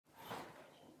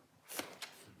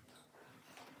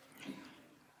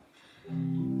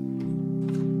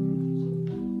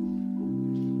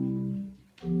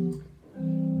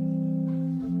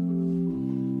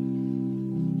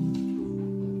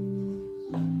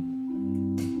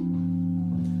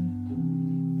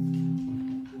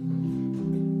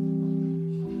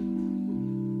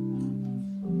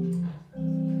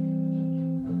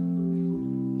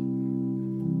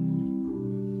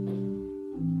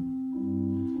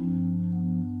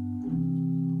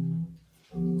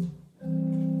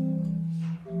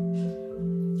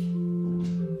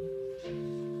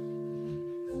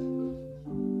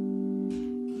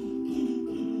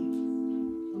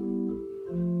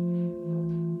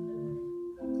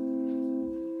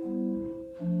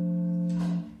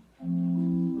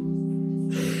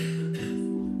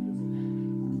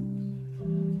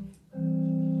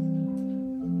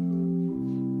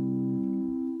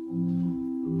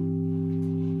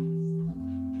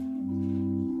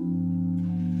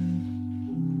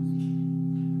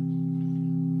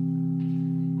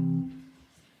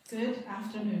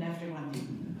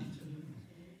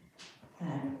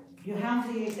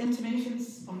have the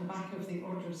intimations on the back of the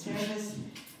order of service,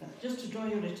 just to draw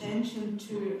your attention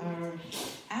to our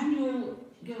annual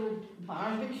Guild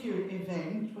barbecue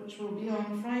event, which will be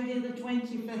on Friday the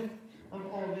 25th of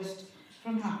August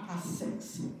from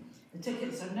 6:30. The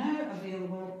tickets are now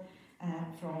available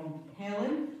from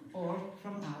Helen or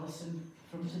from Alison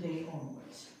from today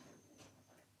onwards.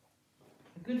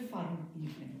 A good fun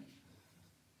evening.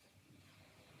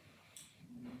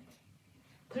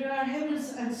 Through our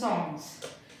hymns and songs,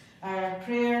 our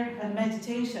prayer and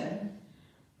meditation,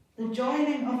 the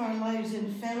joining of our lives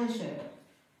in fellowship,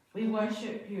 we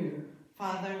worship you,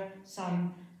 Father,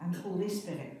 Son, and Holy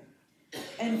Spirit.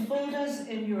 Enfold us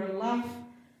in your love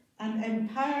and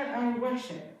empower our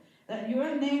worship, that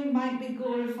your name might be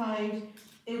glorified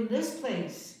in this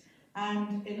place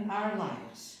and in our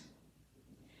lives.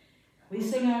 We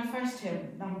sing our first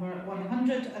hymn, number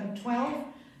 112,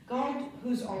 God,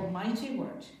 whose almighty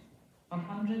word,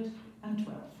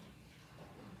 112.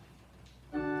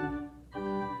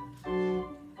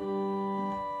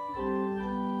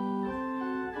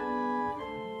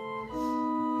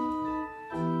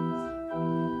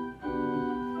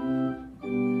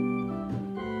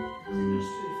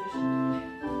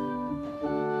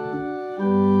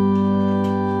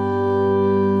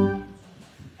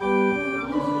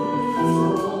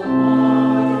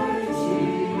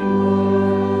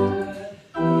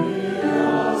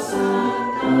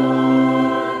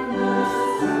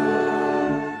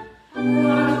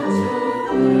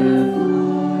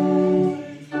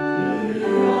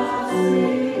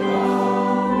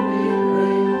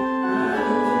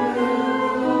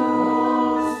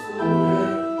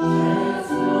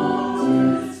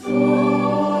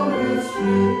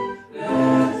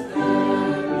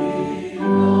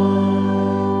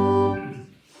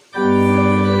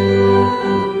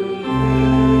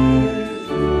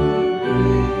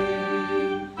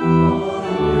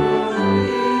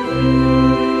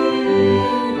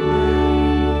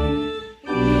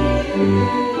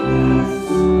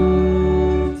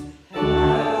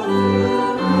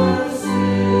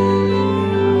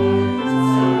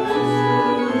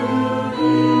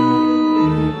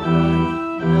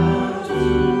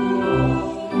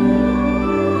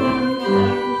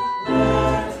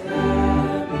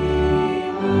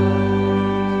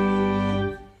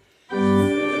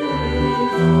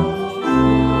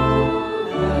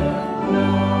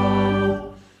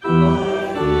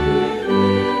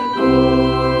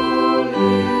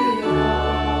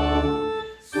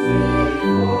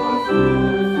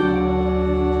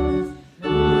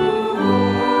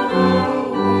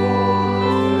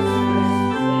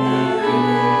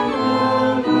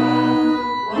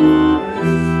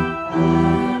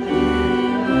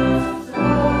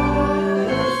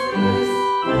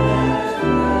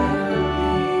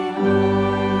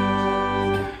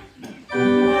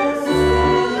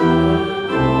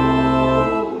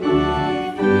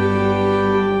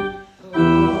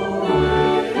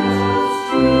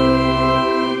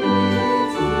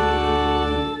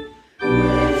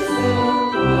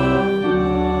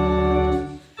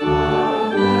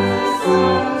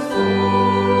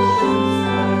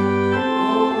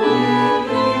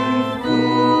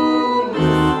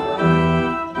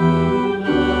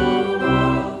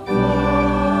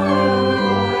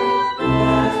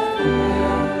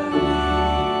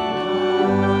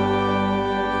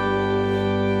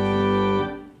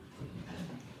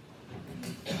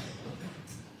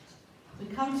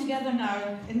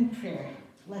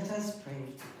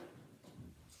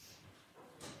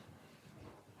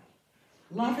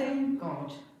 Loving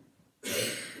God,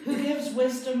 who gives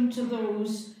wisdom to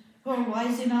those who are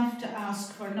wise enough to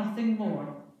ask for nothing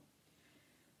more,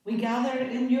 we gather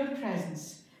in your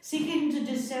presence, seeking to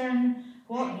discern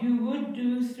what you would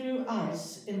do through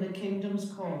us in the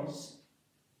kingdom's cause.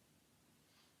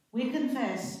 We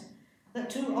confess that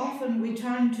too often we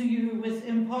turn to you with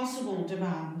impossible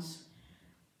demands.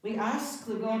 We ask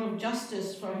the God of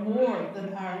justice for more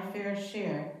than our fair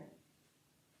share.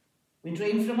 We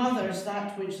drain from others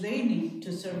that which they need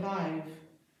to survive.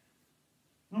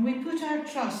 And we put our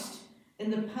trust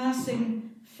in the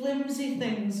passing, flimsy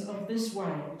things of this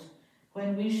world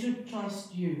when we should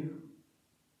trust you.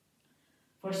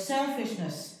 For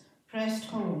selfishness pressed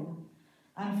home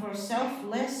and for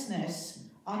selflessness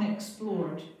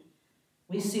unexplored,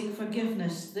 we seek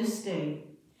forgiveness this day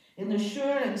in the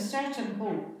sure and certain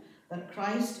hope that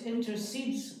Christ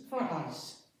intercedes for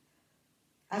us.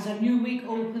 As a new week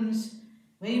opens,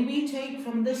 may we take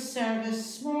from this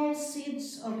service small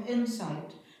seeds of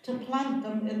insight to plant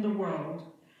them in the world,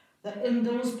 that in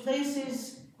those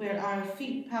places where our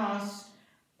feet pass,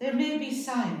 there may be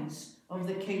signs of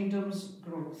the kingdom's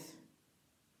growth.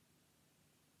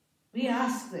 We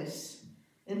ask this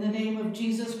in the name of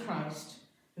Jesus Christ,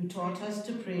 who taught us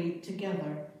to pray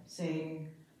together, saying,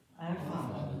 Our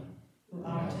Father, who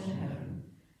art in heaven,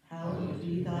 hallowed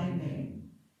be thy name.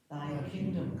 Thy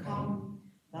kingdom come,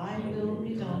 thy will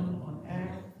be done on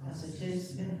earth as it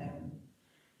is in heaven.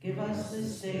 Give us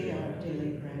this day our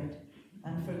daily bread,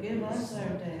 and forgive us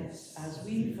our debts as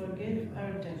we forgive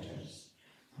our debtors.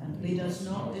 And lead us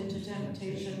not into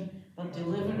temptation, but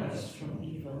deliver us from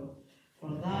evil. For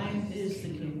thine is the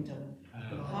kingdom,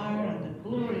 the power and the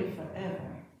glory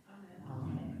forever.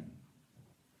 Amen.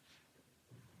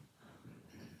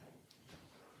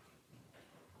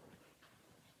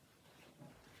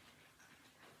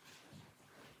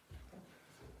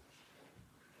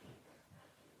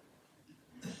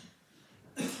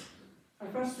 Our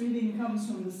first reading comes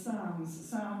from the Psalms,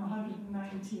 Psalm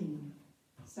 119,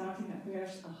 starting at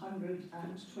verse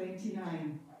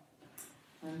 129.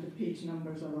 And the page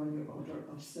numbers are on your order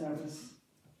of service.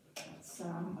 That's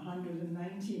Psalm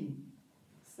 119,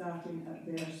 starting at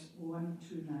verse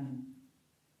 129.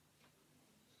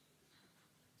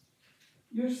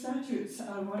 Your statutes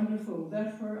are wonderful,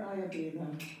 therefore I obey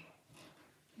them.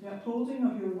 The upholding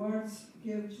of your words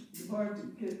give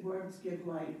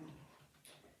life.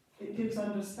 It gives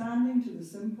understanding to the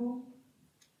simple.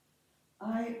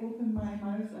 I open my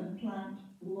mouth and plant,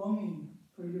 longing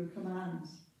for your commands.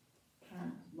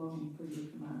 Longing for your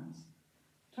commands.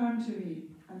 Turn to me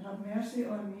and have mercy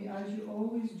on me as you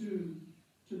always do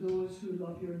to those who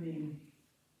love your name.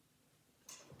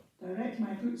 Direct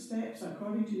my footsteps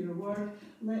according to your word.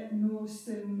 Let no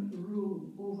sin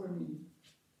rule over me.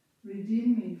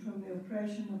 Redeem me from the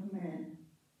oppression of men,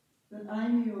 that I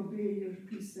may obey your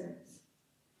precepts.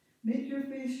 Make your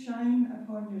face shine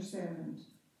upon your servant,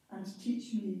 and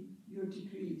teach me your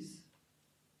decrees.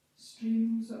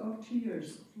 Streams of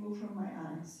tears flow from my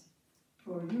eyes,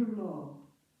 for your law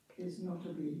is not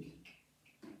obeyed.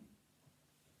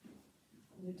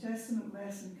 The New Testament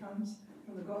lesson comes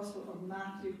from the Gospel of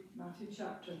Matthew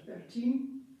chapter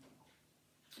 13,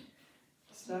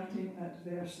 starting at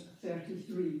verse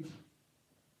 33.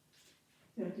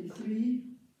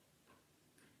 31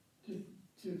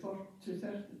 to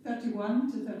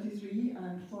 33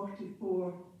 and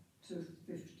 44 to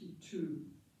 52.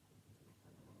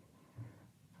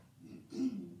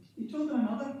 He told them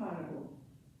another parable.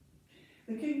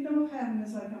 The kingdom of heaven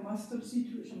is like a mustard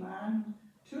seed which a man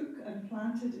took and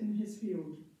planted in his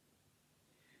field.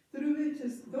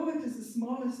 Though it is the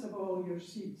smallest of all your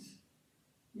seeds,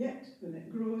 yet when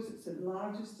it grows, it's the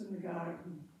largest in the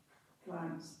garden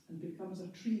plants and becomes a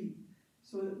tree,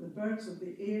 so that the birds of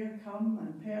the air come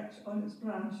and perch on its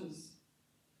branches.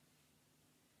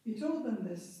 He told them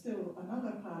this still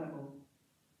another parable.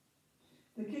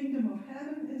 The kingdom of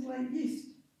heaven is like yeast,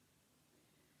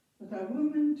 that a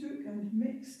woman took and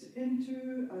mixed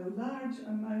into a large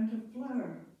amount of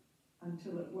flour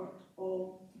until it worked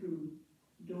all through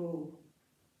dough.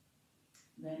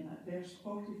 Then at verse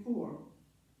 44,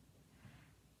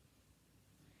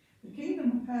 the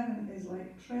kingdom of heaven is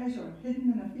like treasure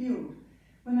hidden in a field.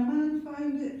 When a man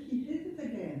found it, he hid it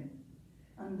again,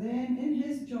 and then in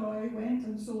his joy went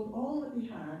and sold all that he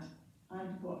had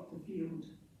and bought the field.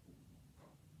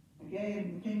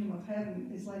 Again, the kingdom of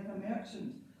heaven is like a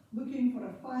merchant looking for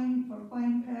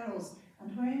fine pearls,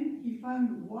 and when he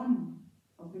found one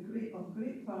of great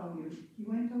value, he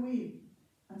went away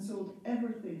and sold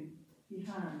everything he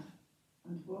had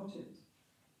and bought it.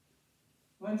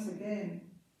 Once again,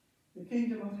 the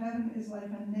kingdom of heaven is like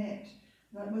a net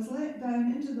that was let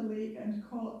down into the lake and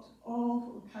caught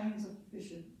all kinds of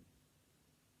fishing.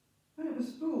 When it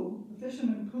was full, the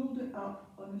fishermen pulled it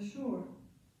up on the shore.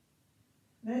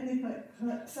 Then they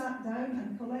sat down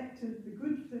and collected the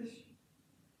good fish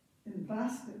in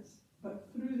baskets, but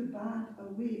threw the bad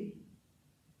away.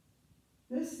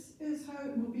 This is how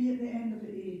it will be at the end of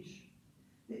the age.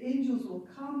 The angels will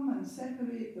come and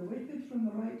separate the wicked from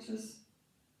the righteous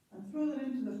and throw them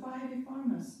into the fiery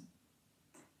furnace,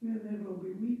 where there will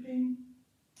be weeping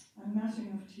and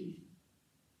gnashing of teeth.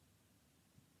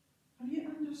 Have you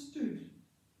understood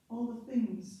all the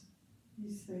things,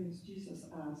 these things, Jesus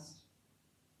asked?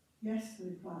 Yes, they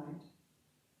replied.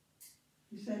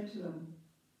 He said to them,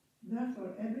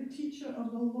 therefore, every teacher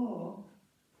of the law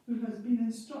who has been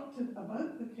instructed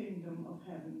about the kingdom of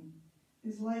heaven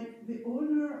is like the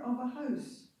owner of a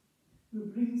house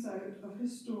who brings out of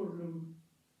his storeroom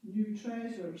new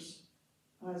treasures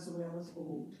as well as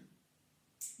old.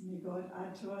 May God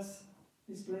add to us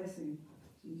his blessing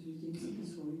through these readings of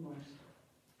his holy word.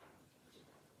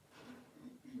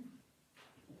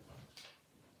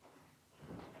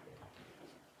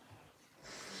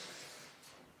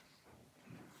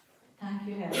 Thank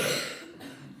you, Helen.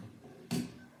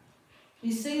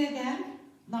 We sing again,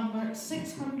 number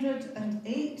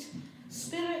 608,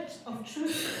 Spirit of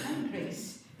Truth and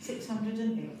Grace,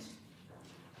 608.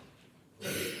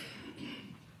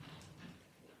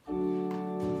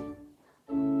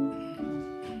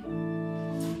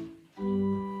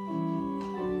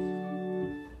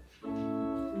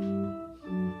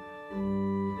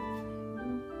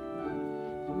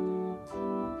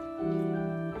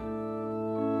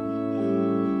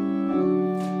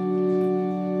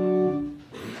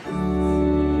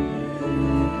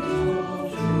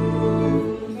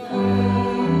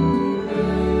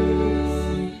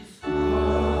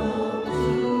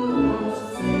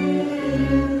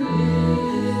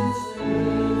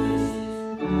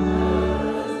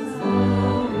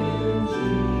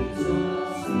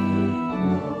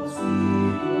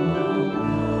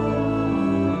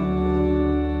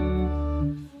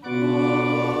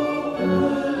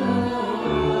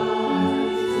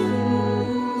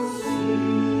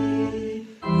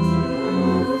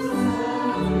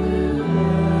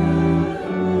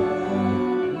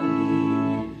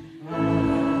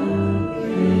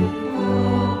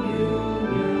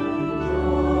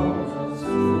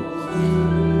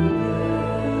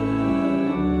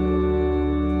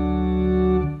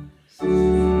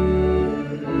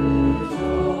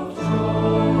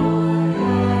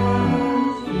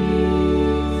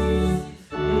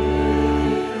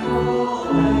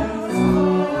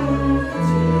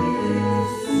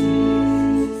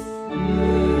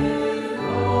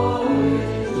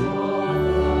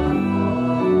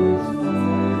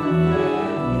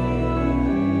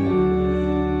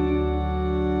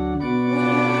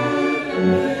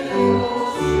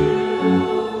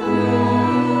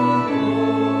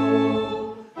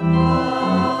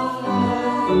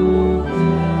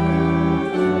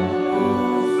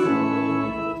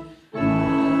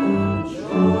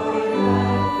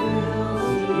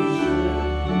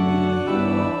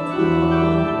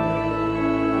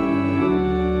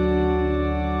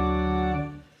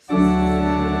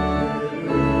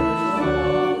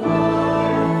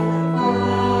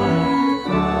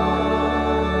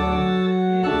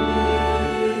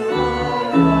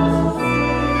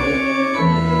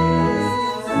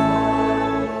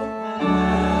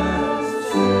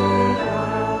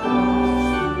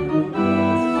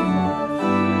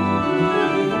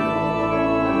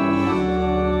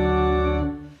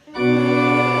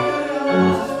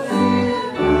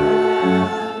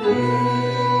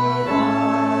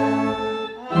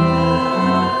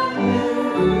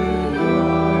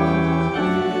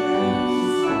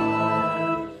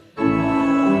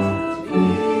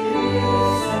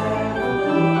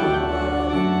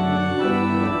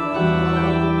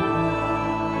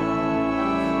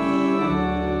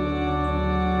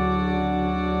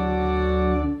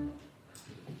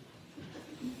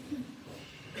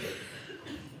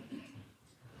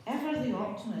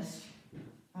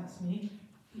 That's me.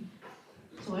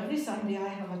 So every Sunday I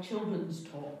have a children's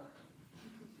talk.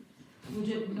 Would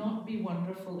it not be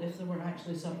wonderful if there were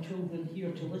actually some children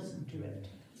here to listen to it?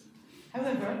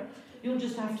 However, you'll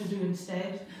just have to do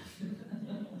instead.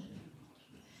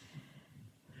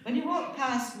 When you walk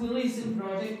past Woolies in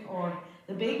Brodick or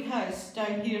the bakehouse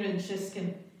down here in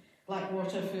Shiskin,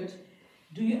 Blackwaterfoot,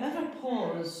 do you ever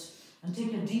pause and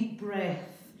take a deep breath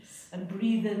and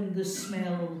breathe in the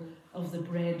smell of the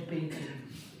bread baking?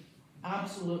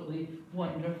 Absolutely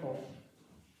wonderful.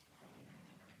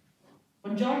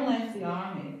 When John left the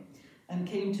army and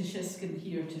came to Shiskin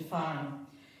here to farm,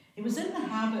 he was in the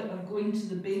habit of going to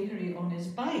the bakery on his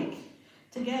bike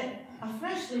to get a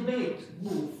freshly baked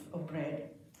loaf of bread.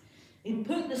 He'd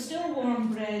put the still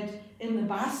warm bread in the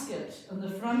basket on the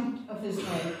front of his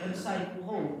bike and cycle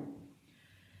home.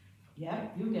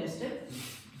 Yep, you guessed it.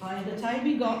 By the time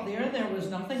he got there, there was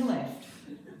nothing left.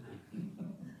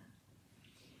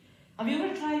 Have you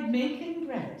ever tried making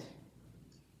bread?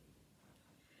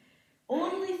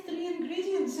 Only 3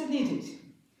 ingredients are needed: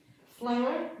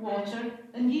 flour, water,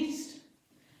 and yeast.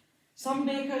 Some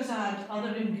bakers add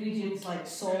other ingredients like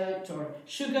salt or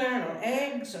sugar or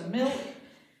eggs or milk,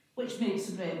 which makes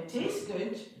the bread taste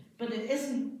good, but it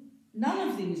isn't. None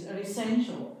of these are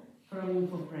essential for a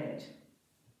loaf of bread.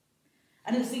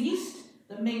 And it's the yeast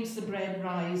that makes the bread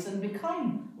rise and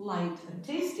become light and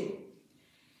tasty.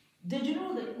 Did you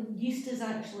know that yeast is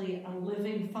actually a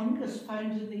living fungus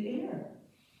found in the air?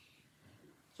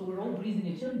 So we're all breathing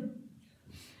it in.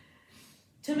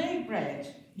 To make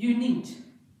bread, you need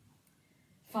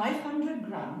 500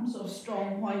 grams of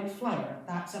strong white flour,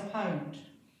 that's a pound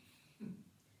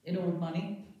in old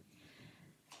money,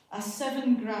 a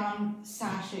 7-gram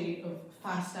sachet of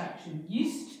fast-action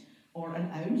yeast, or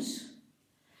an ounce,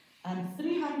 and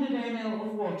 300 ml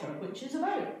of water. water, which is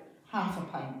about half a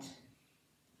pint.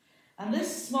 And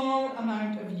this small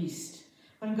amount of yeast,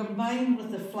 when combined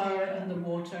with the flour and the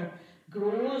water,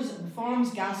 grows and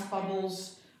forms gas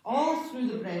bubbles all through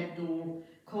the bread dough,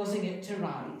 causing it to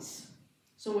rise.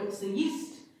 So it's the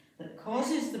yeast that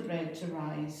causes the bread to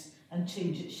rise and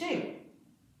change its shape.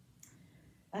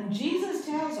 And Jesus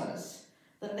tells us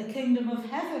that the kingdom of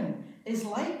heaven is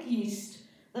like yeast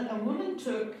that a woman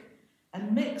took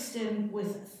and mixed in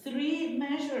with 3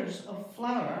 measures of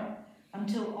flour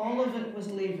until all of it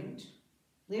was leavened.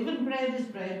 Leavened bread is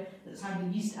bread that's had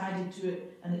the yeast added to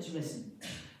it and it's risen.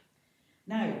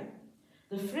 Now,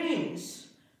 the phrase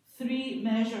 3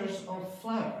 measures of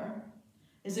flour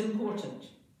is important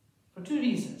for 2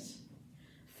 reasons.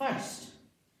 First,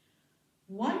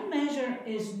 1 measure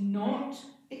is not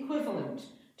equivalent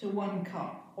to 1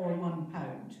 cup or 1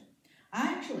 pound.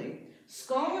 Actually,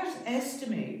 scholars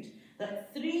estimate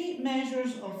that 3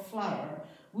 measures of flour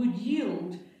would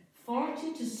yield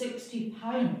 40 to 60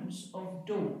 pounds of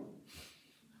dough.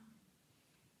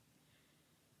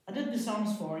 I did the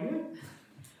sums for you.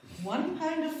 1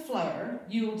 pound of flour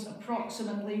yields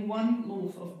approximately 1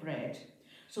 loaf of bread.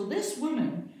 So this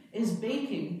woman is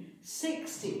baking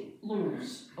 60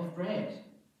 loaves of bread.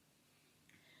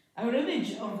 Our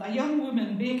image of a young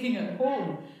woman baking at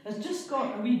home has just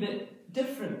got a wee bit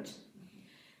different.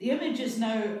 The image is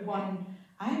now one,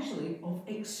 actually, of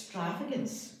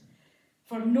extravagance.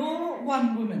 For no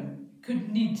one woman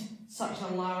could knead such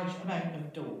a large amount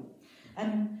of dough.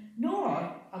 And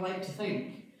nor, I like to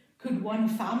think, could one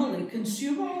family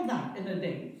consume all that in a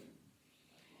day.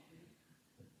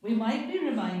 We might be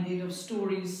reminded of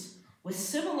stories with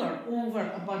similar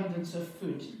overabundance of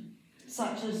food,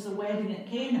 such as the wedding at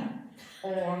Cana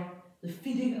or the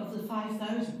feeding of the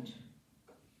 5,000.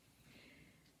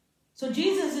 So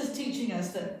Jesus is teaching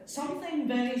us that something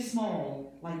very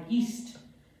small, like yeast,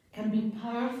 can be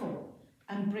powerful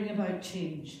and bring about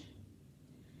change.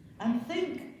 And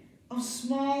think of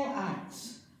small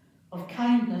acts of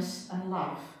kindness and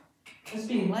love as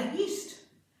being like yeast.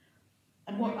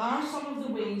 And what are some of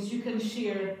the ways you can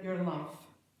share your love?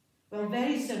 Well,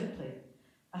 very simply,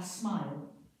 a smile,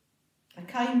 a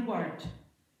kind word,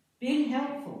 being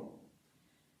helpful.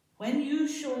 When you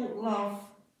show love,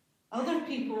 other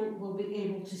people will be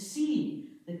able to see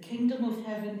the kingdom of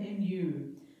heaven in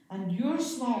you, and your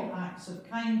small acts of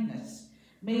kindness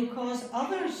may cause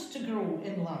others to grow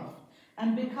in love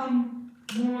and become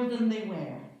more than they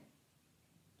were.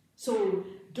 So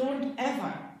don't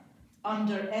ever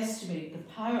underestimate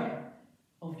the power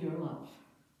of your love.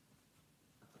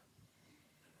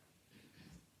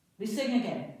 We sing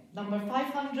again, number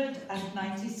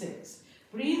 596.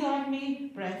 Breathe on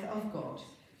me, breath of God.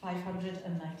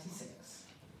 596.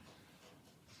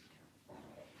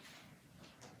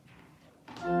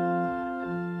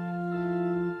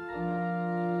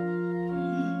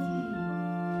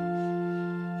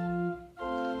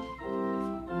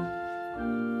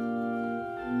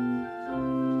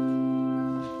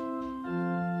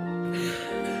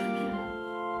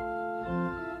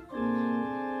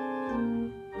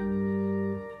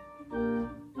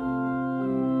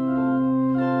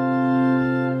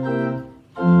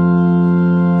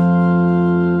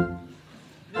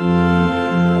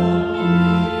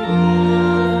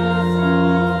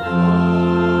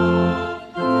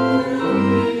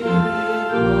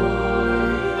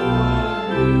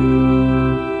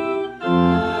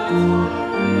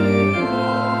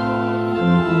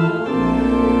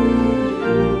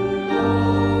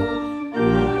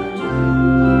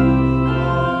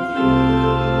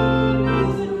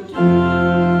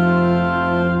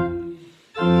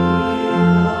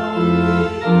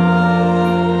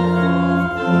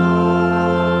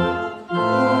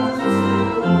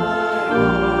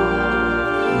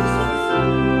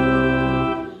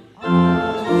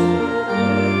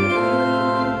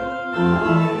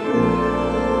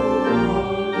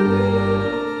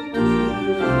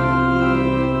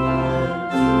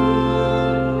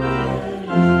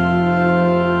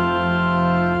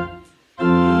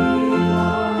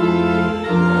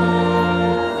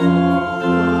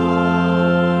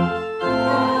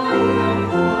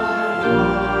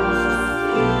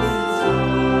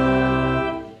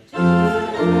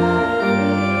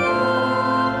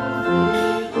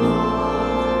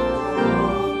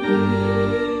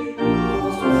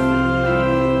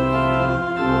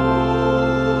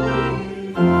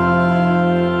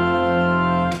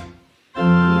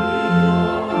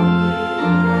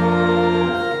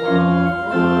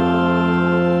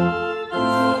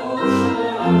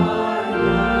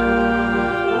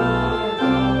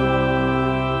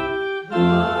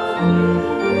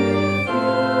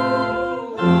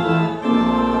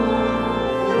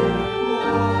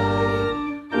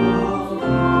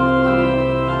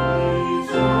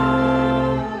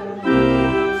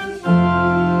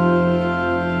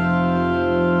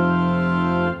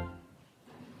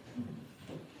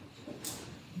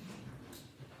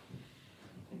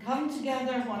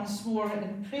 together once more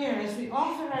in prayer as we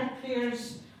offer our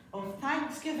prayers of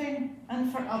thanksgiving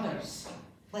and for others.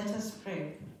 Let us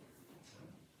pray.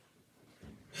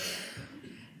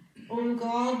 O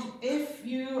God, if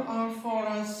you are for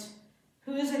us,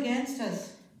 who is against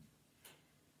us?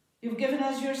 You've given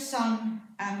us your Son,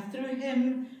 and through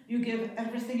him you give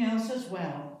everything else as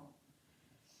well.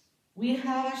 We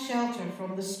have a shelter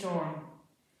from the storm.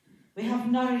 We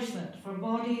have nourishment for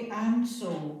body and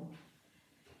soul.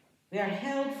 We are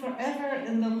held forever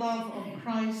in the love of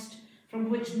Christ, from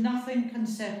which nothing can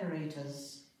separate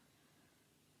us.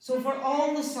 So for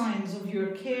all the signs of your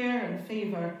care and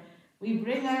favour, we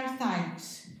bring our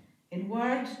thanks in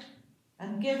word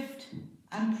and gift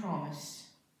and promise.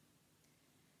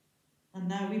 And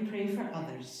now we pray for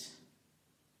others.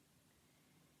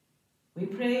 We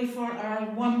pray for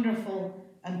our wonderful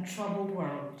and troubled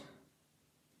world.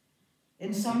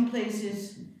 In some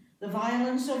places, the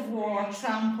violence of war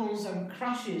tramples and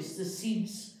crushes the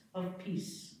seeds of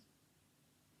peace.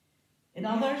 In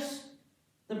others,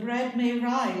 the bread may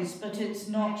rise, but it's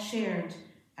not shared,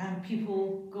 and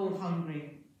people go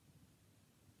hungry.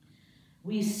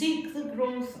 We seek the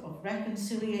growth of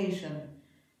reconciliation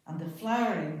and the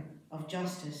flowering of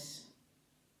justice.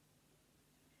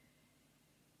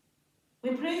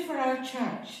 We pray for our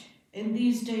church in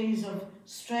these days of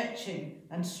stretching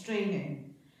and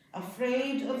straining,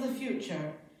 afraid of the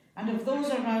future and of those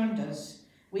around us.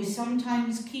 We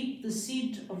sometimes keep the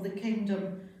seed of the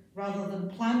kingdom rather than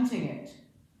planting it.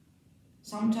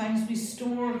 Sometimes we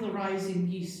store the rising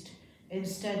yeast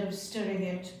instead of stirring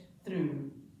it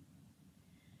through.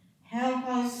 Help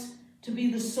us to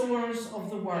be the sowers of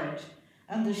the word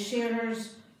and the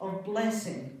sharers of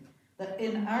blessing, that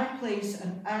in our place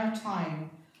and our time,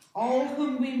 all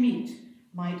whom we meet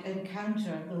might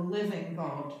encounter the living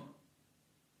God.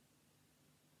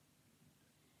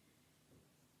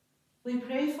 We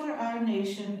pray for our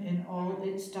nation in all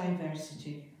its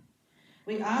diversity.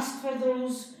 We ask for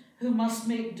those who must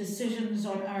make decisions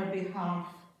on our behalf,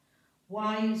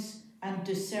 wise and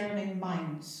discerning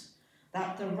minds,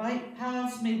 that the right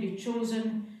paths may be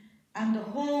chosen and the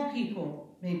whole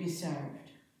people may be served.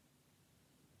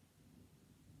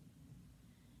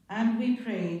 And we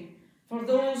pray for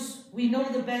those we know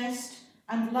the best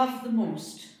and love the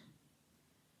most.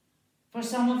 For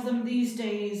some of them these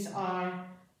days are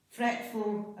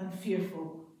fretful and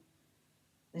fearful.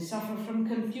 They suffer from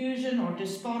confusion or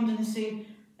despondency,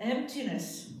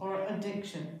 emptiness or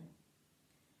addiction.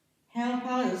 Help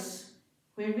us,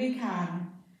 where we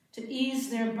can, to ease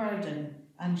their burden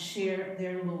and share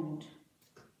their load.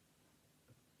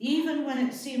 Even when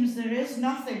it seems there is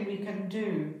nothing we can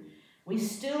do, we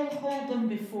still hold them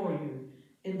before you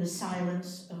in the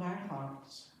silence of our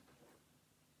hearts.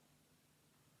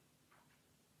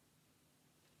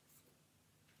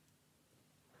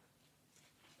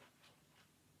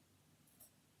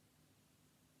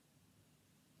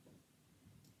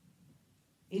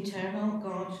 Eternal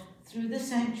God, through the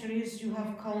centuries you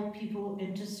have called people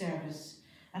into service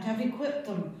and have equipped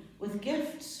them with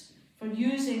gifts for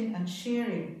using and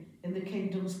sharing in the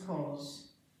kingdom's cause.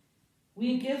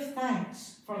 We give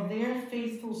thanks for their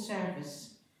faithful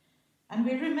service, and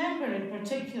we remember in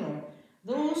particular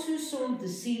those who sowed the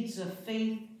seeds of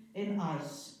faith in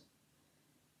us.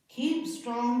 Keep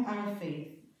strong our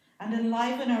faith and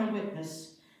enliven our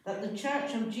witness, that the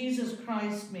Church of Jesus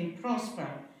Christ may prosper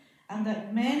and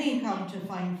that many come to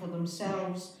find for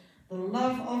themselves the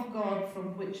love of God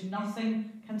from which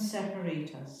nothing can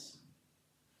separate us.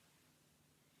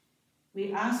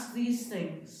 We ask these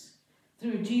things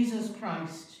through Jesus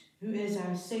Christ, who is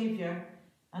our Saviour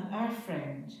and our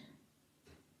friend.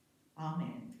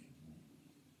 Amen.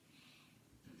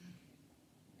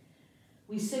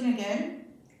 We sing again,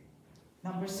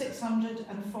 number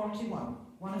 641,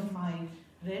 one of my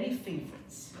very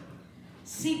favourites.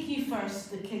 Seek ye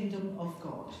first the kingdom of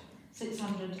God.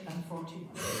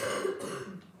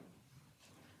 641.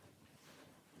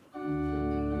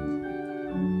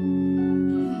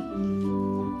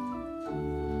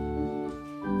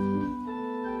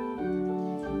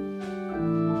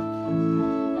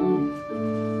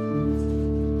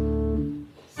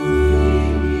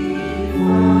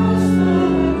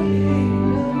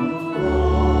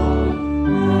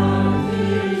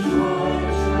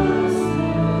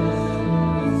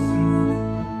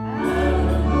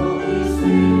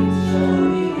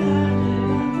 Shall be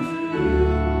added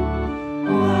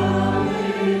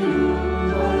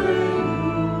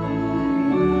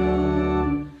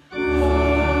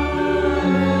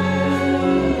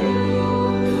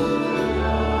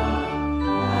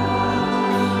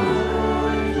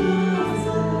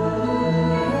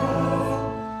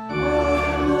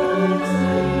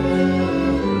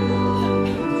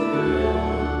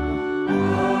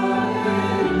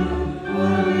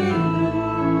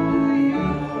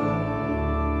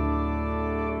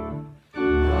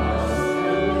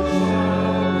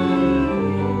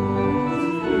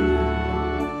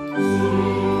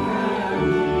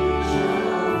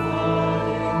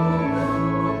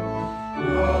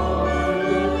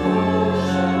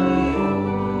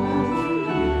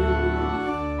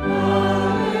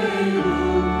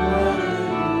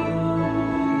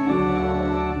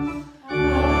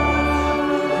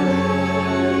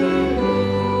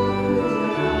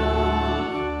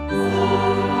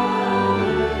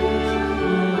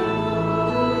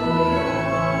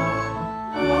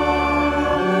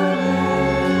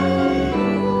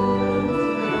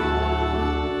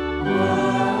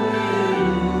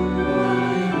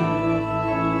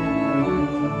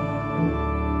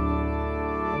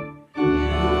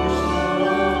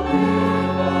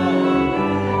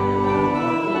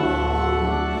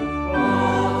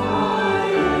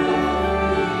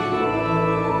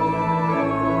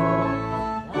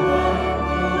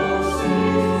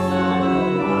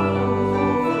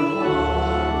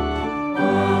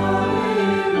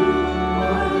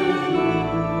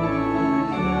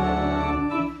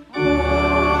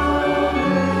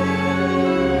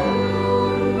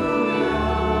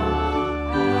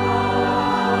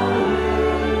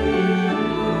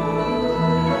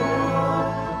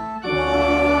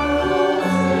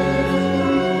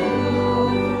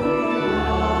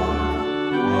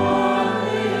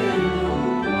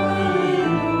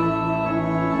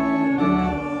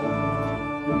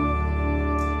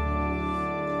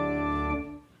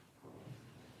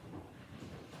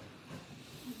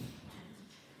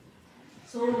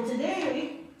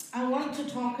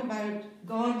about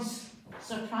God's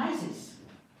surprises.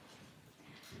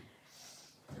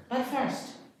 But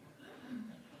first,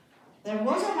 there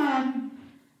was a man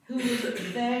who was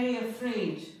very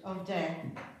afraid of death.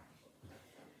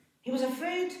 He was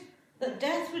afraid that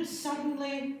death would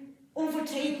suddenly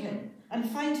overtake him and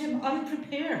find him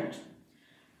unprepared.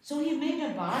 So he made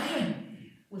a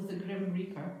bargain with the Grim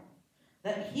Reaper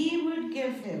that he would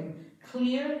give him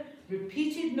clear,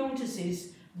 repeated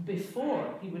notices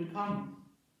before he would come.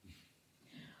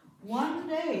 One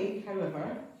day,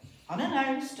 however,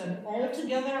 unannounced and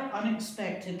altogether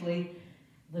unexpectedly,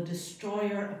 the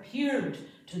destroyer appeared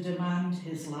to demand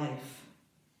his life.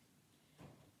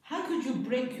 "How could you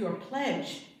break your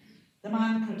pledge?" the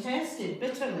man protested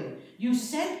bitterly. "You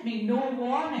sent me no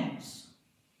warnings."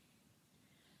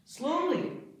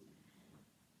 Slowly,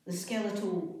 the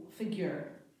skeletal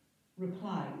figure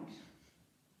replied,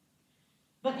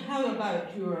 "But how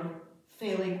about your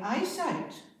failing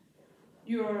eyesight,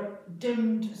 your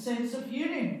dimmed sense of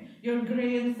hearing, your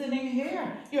grey and thinning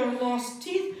hair, your lost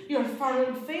teeth, your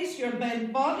furrowed face, your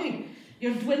bent body,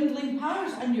 your dwindling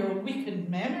powers, and your weakened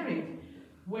memory?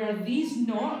 Were these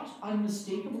not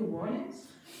unmistakable warnings?"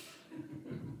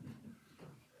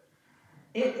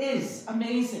 It is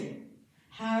amazing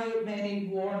how many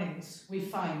warnings we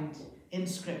find in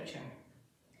Scripture.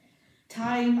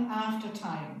 Time after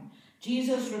time,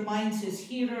 Jesus reminds his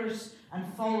hearers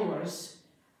and followers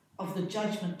of the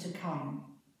judgment to come.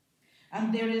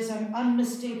 And there is an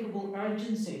unmistakable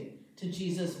urgency to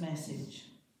Jesus' message.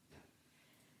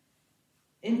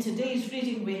 In today's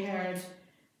reading we heard,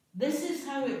 "This is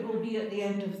how it will be at the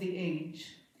end of the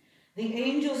age. The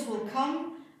angels will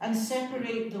come and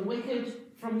separate the wicked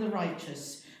from the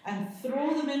righteous and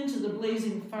throw them into the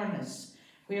blazing furnace,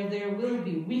 where there will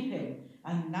be weeping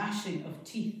and gnashing of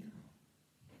teeth."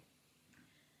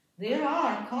 There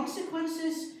are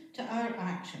consequences to our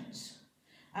actions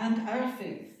and our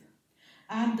faith,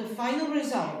 and the final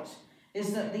result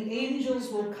is that the angels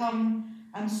will come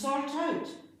and sort out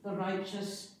the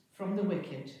righteous from the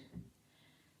wicked.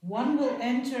 One will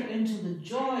enter into the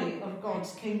joy of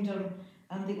God's kingdom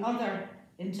and the other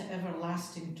into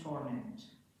everlasting torment.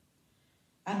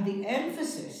 And the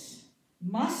emphasis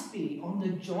must be on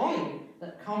the joy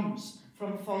that comes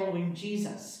from following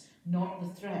Jesus, not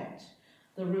the threat,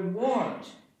 the reward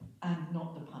and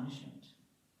not the punishment.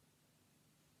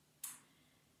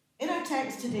 In our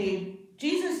text today,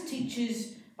 Jesus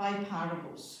teaches by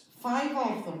parables, 5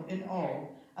 of them in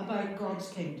all, about God's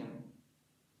kingdom.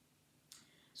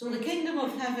 So the kingdom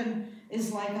of heaven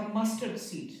is like a mustard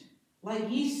seed, like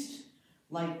yeast,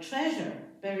 like treasure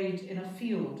buried in a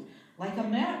field, like a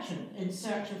merchant in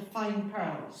search of fine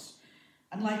pearls,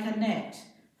 and like a net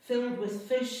filled with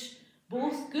fish,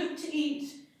 both good to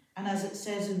eat and, as it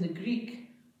says in the Greek,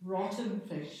 rotten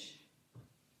fish.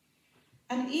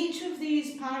 And each of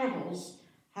these parables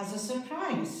has a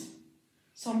surprise,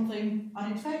 something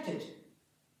unexpected.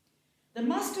 The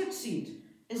mustard seed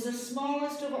is the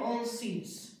smallest of all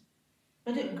seeds,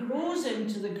 but it grows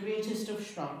into the greatest of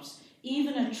shrubs,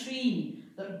 even a tree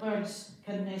that birds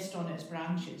can nest on its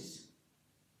branches.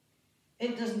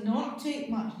 It does not take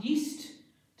much yeast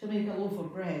to make a loaf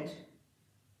of bread.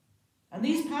 And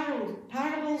these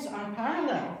parables are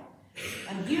parallel.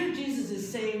 And here Jesus is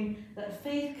saying that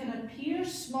faith can appear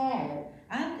small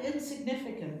and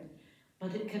insignificant,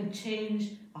 but it can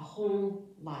change a whole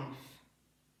life.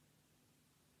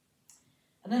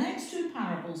 And the next 2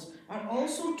 parables are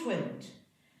also twinned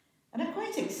and are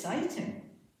quite exciting.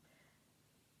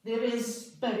 There is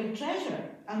buried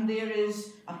treasure and there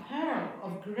is a pearl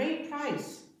of great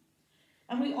price.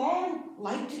 And we all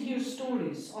like to hear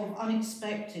stories of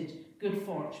unexpected good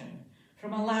fortune,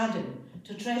 from Aladdin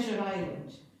to Treasure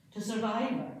Island to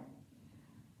Survivor.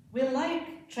 We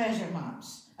like treasure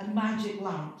maps and magic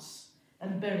lamps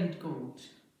and buried gold.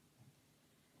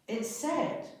 It's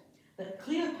said that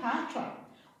Cleopatra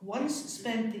once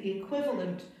spent the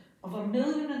equivalent of £1.5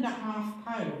 million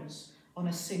on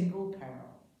a single pearl.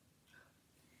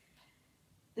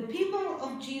 The people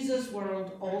of Jesus'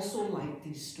 world also like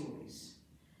these stories.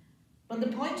 But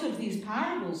the point of these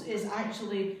parables is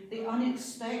actually the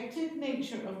unexpected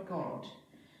nature of God.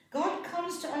 God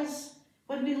comes to us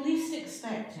when we least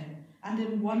expect him and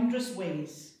in wondrous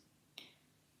ways.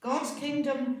 God's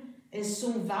kingdom is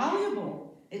so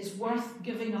valuable, it's worth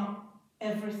giving up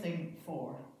everything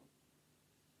for.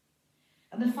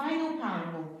 And the final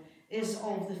parable is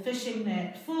of the fishing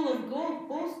net full of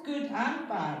both good and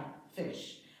bad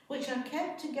fish, which are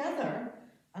kept together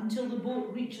until the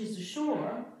boat reaches the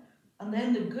shore, and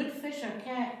then the good fish are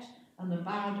kept and the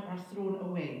bad are thrown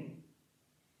away.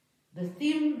 The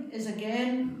theme is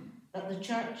again that the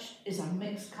church is a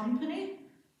mixed company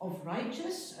of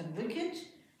righteous and wicked,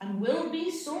 and will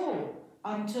be so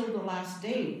until the last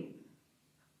day,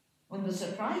 when the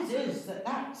surprise is that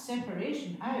that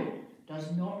separation out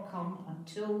does not come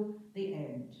until the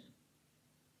end.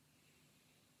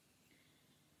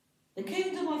 The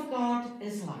kingdom of God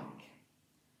is like.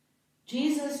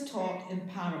 Jesus taught in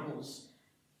parables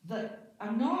that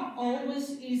are not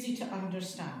always easy to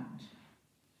understand.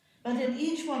 But in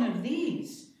each one of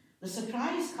these, the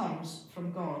surprise comes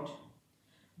from God.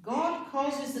 God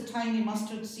causes the tiny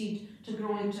mustard seed to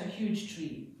grow into a huge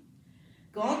tree.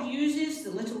 God uses the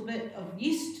little bit of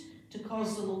yeast to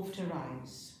cause the loaf to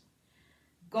rise.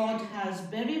 God has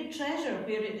buried treasure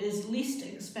where it is least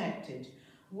expected,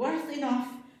 worth enough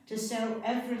to sell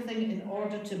everything in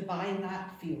order to buy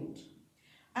that field.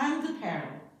 And the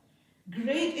pearl,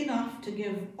 great enough to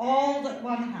give all that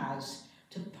one has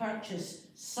to purchase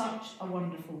such a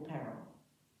wonderful pearl.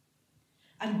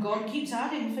 And God keeps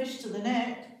adding fish to the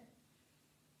net.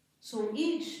 So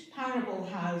each parable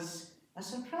has a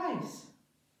surprise.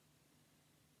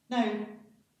 Now,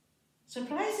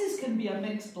 surprises can be a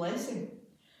mixed blessing.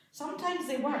 Sometimes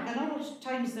they work, and other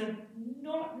times they're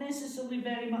not necessarily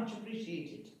very much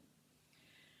appreciated.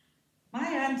 My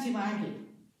Auntie Maggie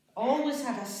always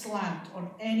had a slant on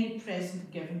any present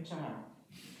given to her.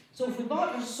 So if we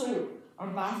bought her soap or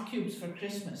bath cubes for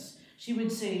Christmas, she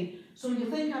would say, "So you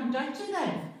think I'm dirty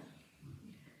then?"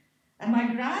 And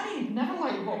my granny never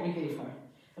liked what we gave her.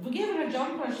 If we gave her a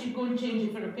jumper, she'd go and change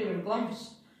it for a pair of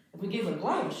gloves. If we gave her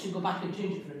gloves, she'd go back and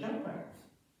change it for a jumper.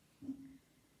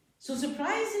 So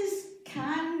surprises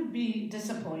can be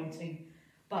disappointing,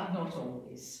 but not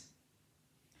always.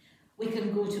 We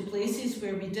can go to places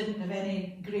where we didn't have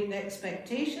any great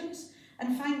expectations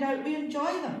and find out we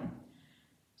enjoy them.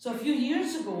 So a few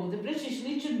years ago, the British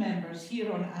Legion members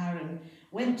here on Arran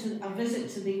went to a visit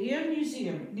to the Air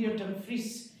Museum near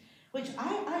Dumfries, which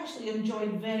I actually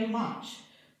enjoyed very much,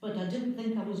 but I didn't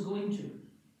think I was going to.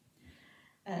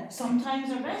 Sometimes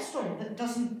a restaurant that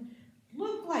doesn't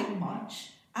look like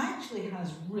much actually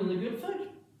has really good food.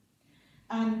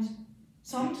 And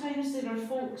sometimes there are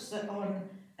folks that on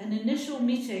an initial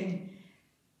meeting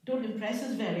don't impress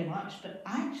us very much, but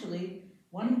actually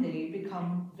one day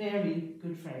become very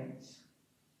good friends.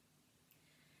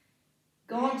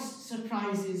 God's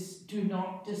surprises do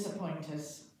not disappoint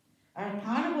us. Our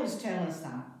parables tell us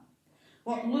that.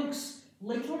 What looks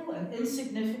little and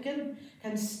insignificant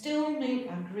can still make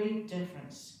a great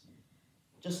difference.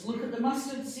 Just look at the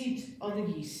mustard seed or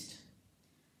the yeast.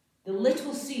 The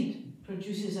little seed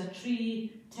produces a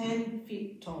tree 10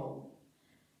 feet tall.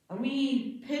 A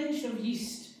wee pinch of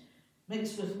yeast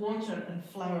mixed with water and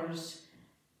flowers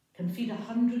can feed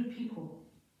 100 people.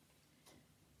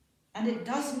 And it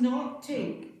does not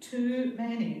take too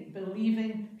many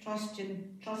believing,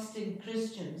 trusting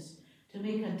Christians to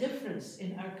make a difference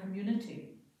in our community.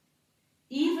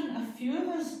 Even a few of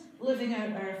us living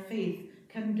out our faith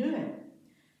can do it.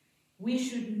 We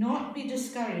should not be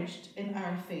discouraged in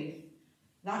our faith.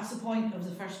 That's the point of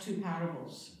the first two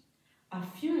parables. A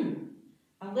few,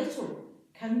 a little,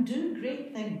 can do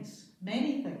great things,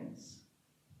 many things.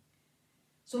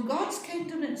 So God's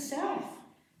kingdom itself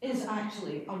is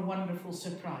actually a wonderful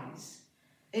surprise.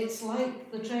 It's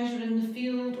like the treasure in the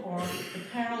field or the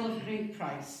pearl of great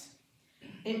price.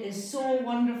 It is so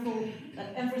wonderful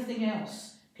that everything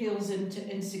else pales into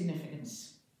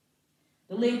insignificance.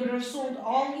 The labourer sold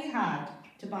all he had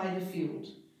to buy the field,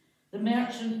 the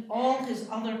merchant all his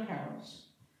other pearls.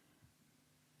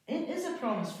 It is a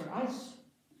promise for us.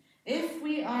 If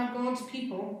we are God's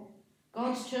people,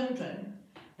 God's children,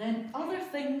 then other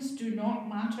things do not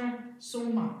matter so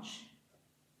much.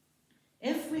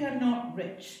 If we are not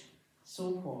rich, so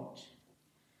what?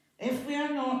 If we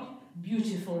are not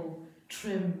beautiful,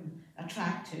 trim,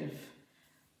 attractive,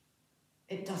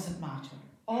 it doesn't matter.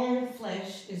 All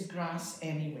flesh is grass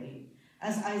anyway.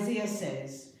 As Isaiah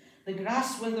says, the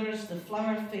grass withers, the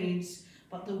flower fades,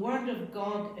 but the word of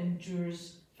God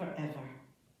endures forever.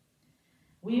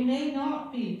 We may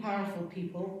not be powerful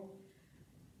people,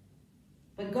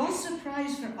 but God's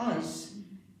surprise for us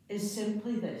is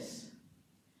simply this.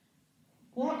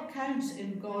 What counts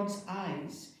in God's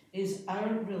eyes is our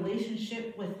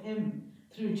relationship with him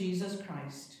through Jesus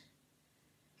Christ.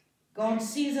 God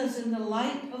sees us in the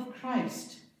light of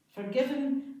Christ,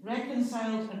 forgiven,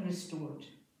 reconciled and restored.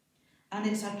 And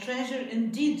it's a treasure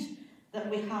indeed that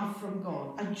we have from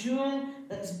God, a jewel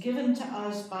that's given to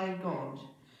us by God,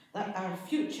 that our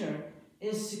future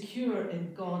is secure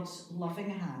in God's loving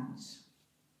hands.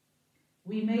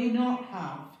 We may not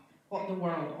have what the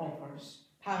world offers,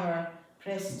 power,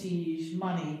 prestige,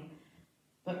 money,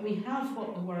 but we have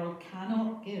what the world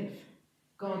cannot give: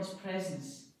 God's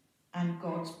presence and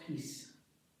God's peace.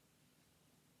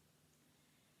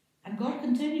 And God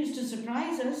continues to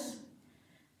surprise us.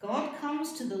 God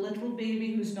comes to the little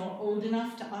baby who's not old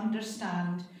enough to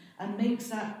understand and makes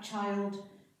that child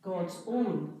God's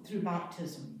own through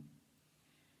baptism.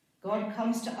 God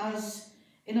comes to us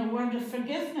in a word of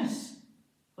forgiveness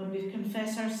when we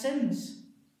confess our sins.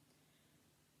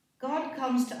 God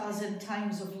comes to us in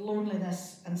times of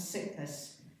loneliness and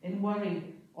sickness, in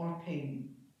worry or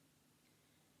pain.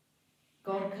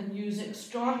 God can use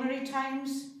extraordinary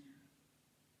times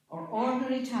or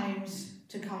ordinary times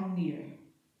to come near.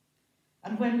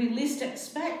 And when we least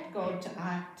expect God to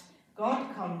act,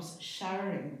 God comes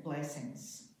showering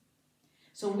blessings.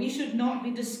 So we should not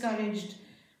be discouraged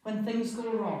when things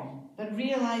go wrong, but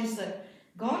realize that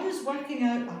God is working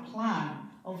out a plan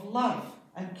of love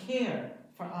and care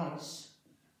for us.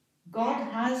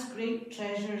 God has great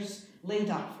treasures laid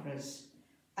up for us,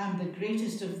 and the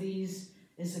greatest of these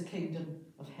is the kingdom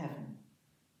of heaven.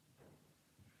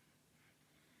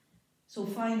 So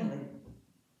finally,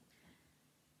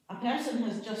 a person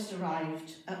has just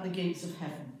arrived at the gates of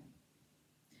heaven.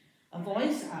 A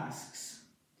voice asks,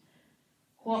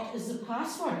 "What is the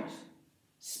password?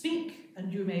 Speak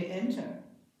and you may enter."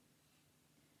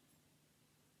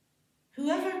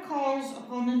 "Whoever calls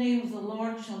upon the name of the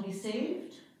Lord shall be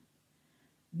saved?"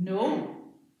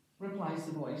 "No," replies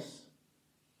the voice.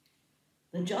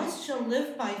 "The just shall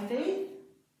live by faith?"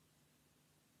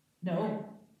 "No."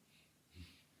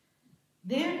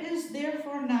 "There is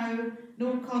therefore now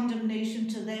no condemnation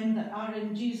to them that are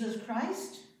in Jesus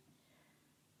Christ?"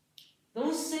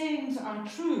 "Those sayings are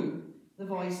true," the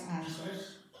voice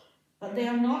answers, "but they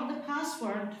are not the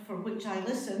password for which I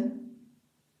listen."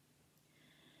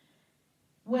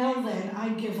 "Well then, I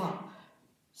give up,"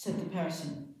 said the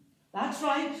person. "That's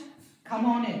right, come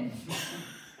on in."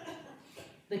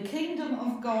 The kingdom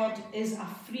of God is a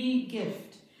free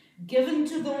gift given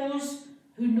to those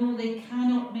who know they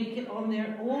cannot make it on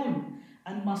their own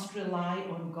and must rely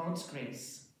on God's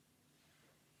grace.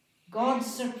 God's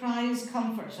surprise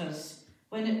comforts us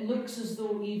when it looks as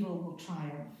though evil will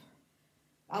triumph.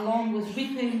 Along with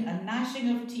weeping and gnashing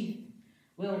of teeth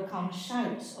will come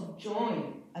shouts of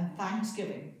joy and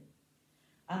thanksgiving.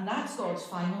 And that's God's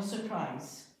final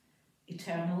surprise: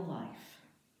 eternal life.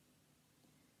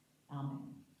 Amen.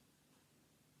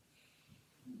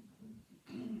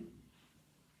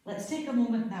 Let's take a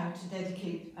moment now to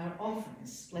dedicate our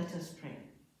offerings. Let us pray.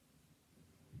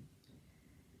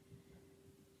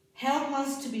 Help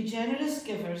us to be generous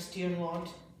givers, dear Lord,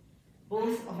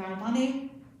 both of our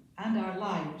money and our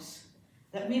lives,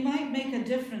 that we might make a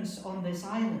difference on this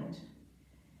island.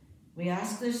 We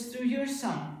ask this through your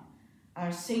Son,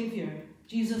 our Saviour,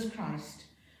 Jesus Christ,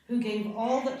 who gave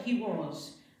all that he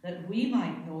was, that we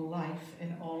might know life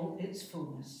in all its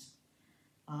fullness.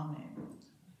 Amen.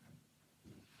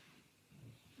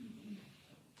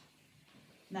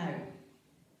 Now,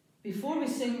 before we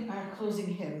sing our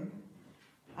closing hymn,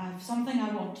 I have something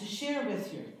I want to share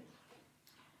with you.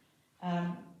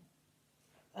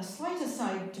 A slight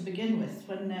aside to begin with.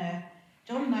 When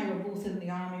John and I were both in the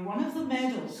army, one of the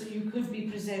medals that you could be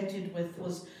presented with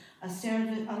was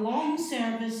a long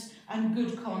service and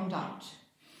good conduct.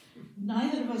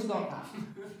 Neither of us got that.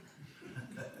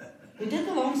 We did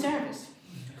the long service.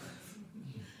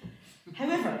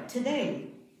 However, today,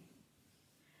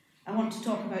 I want to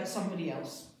talk about somebody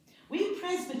else. We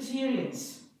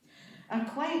Presbyterians are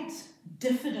quite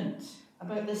diffident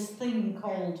about this thing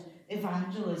called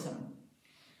evangelism.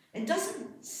 It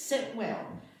doesn't sit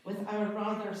well with our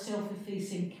rather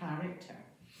self-effacing character.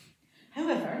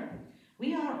 However,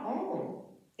 we are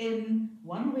all, in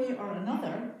one way or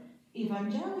another,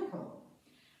 evangelical.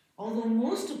 Although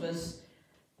most of us,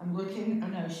 I'm looking, are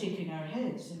now shaking our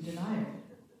heads in denial.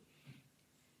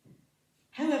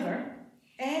 However,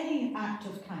 any act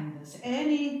of kindness,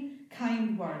 any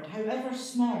kind word, however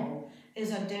small,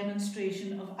 is a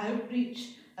demonstration of outreach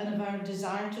and of our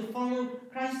desire to follow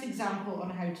Christ's example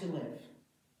on how to live.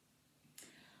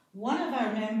 One of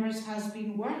our members has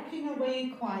been working away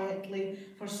quietly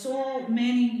for so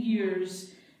many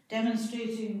years,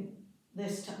 demonstrating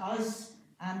this to us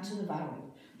and to the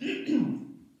valley.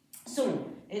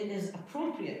 So it is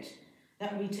appropriate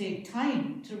that we take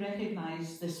time to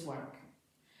recognise this work.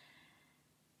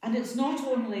 And it's not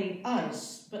only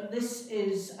us, but this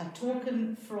is a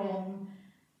token from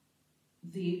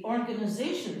the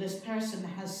organisation this person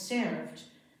has served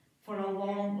for a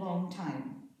long, long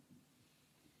time.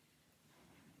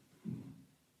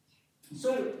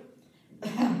 So,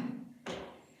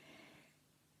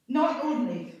 not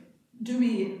only do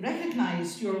we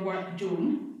recognise your work,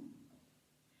 Joan?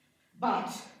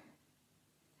 But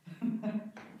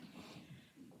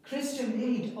Christian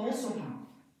Aid also have.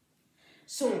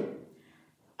 So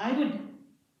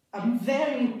I'm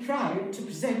very proud to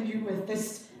present you with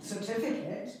this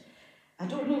certificate. I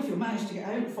don't know if you'll manage to get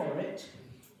out for it.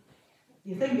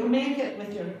 You think you'll make it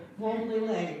with your wobbly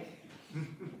leg?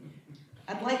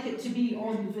 I'd like it to be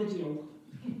on video.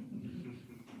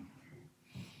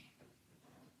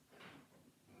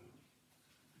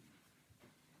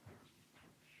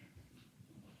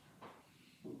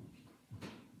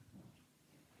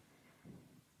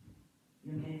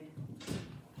 Okay.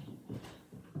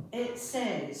 It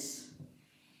says,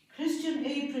 Christian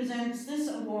Aid presents this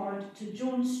award to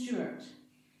Joan Stewart.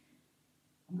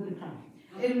 I'm going to cry.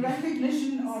 In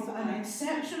recognition of an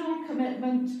exceptional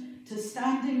commitment to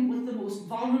standing with the most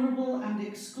vulnerable and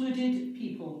excluded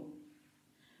people.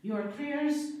 Your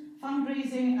prayers,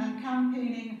 fundraising and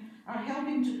campaigning are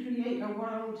helping to create a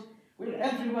world where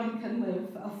everyone can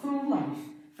live a full life,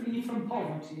 free from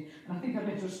poverty. And I think I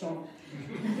better stop.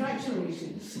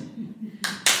 Congratulations.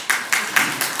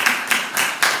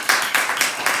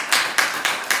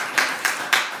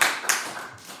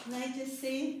 Can I just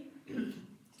say,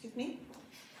 excuse me,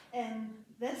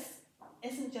 this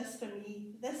isn't just for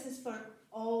me, this is for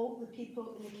all the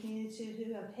people in the community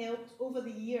who have helped over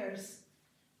the years,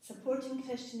 supporting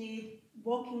Christian Aid,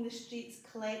 walking the streets,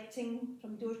 collecting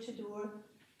from door to door.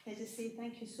 Can I just say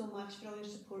thank you so much for all your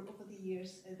support over the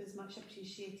years. It was much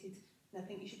appreciated, and I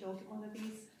think you should all get one of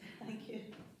these. Thank you.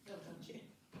 Well done, Jay.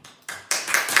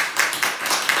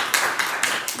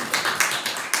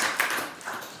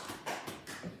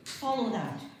 Follow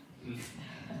that.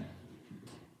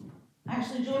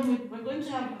 Actually, Joan, we're going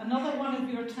to have another one of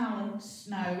your talents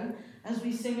now as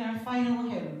we sing our final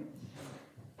hymn.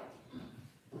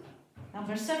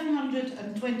 Number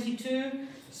 722,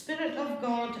 Spirit of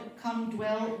God, come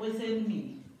dwell within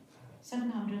me.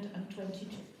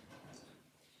 722.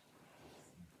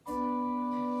 Oh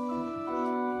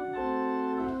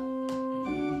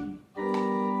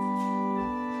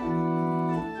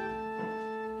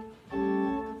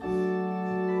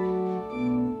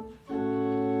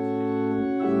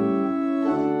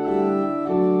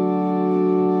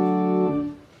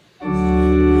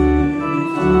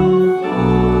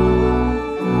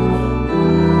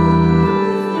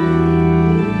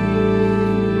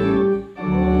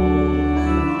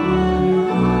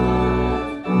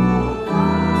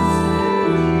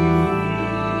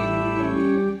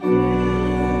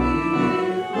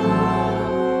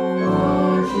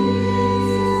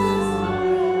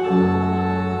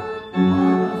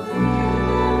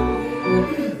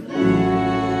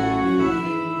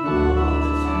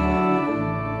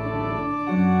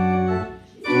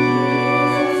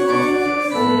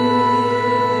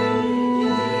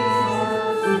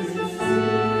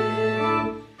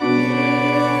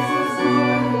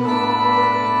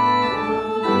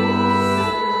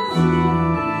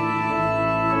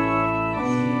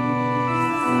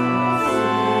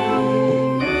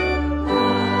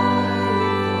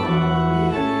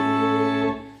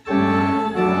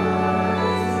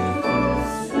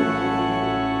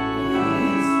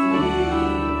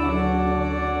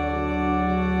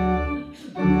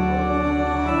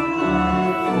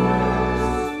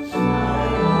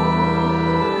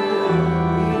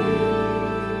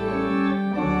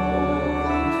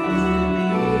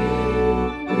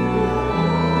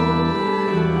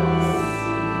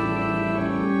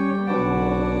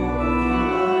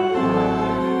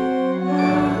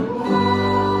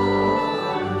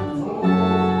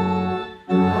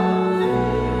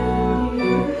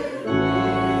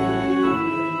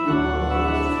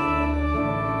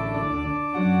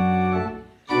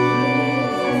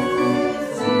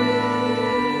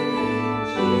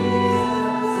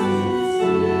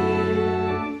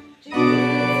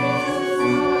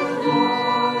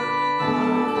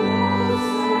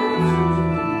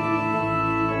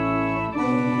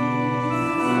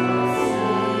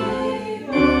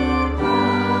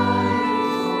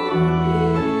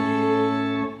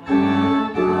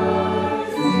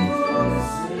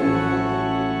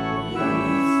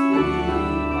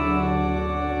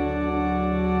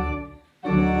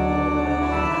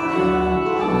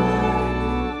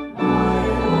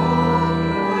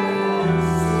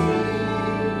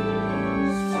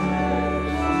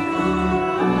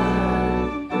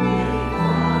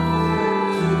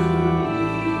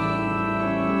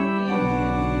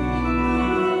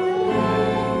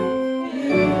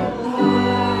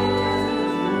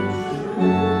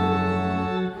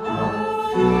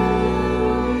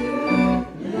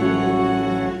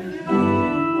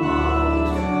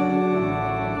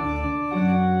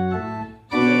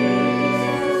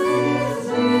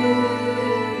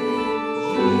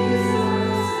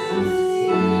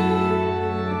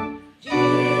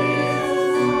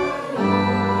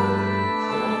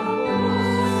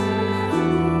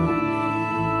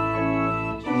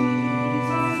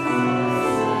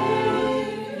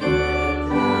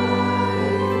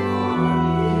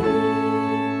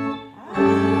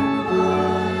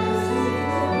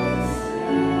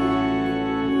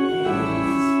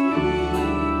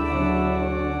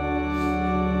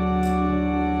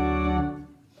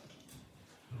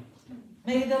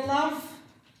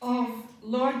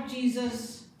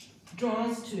Jesus draw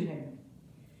us to him.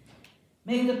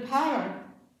 May the power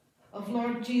of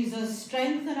Lord Jesus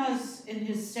strengthen us in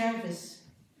his service.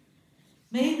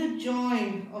 May the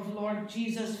joy of Lord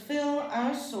Jesus fill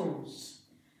our souls.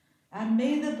 And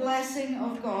may the blessing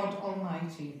of God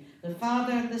Almighty, the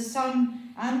Father, the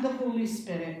Son, and the Holy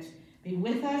Spirit be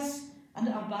with us and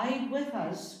abide with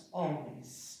us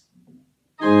always.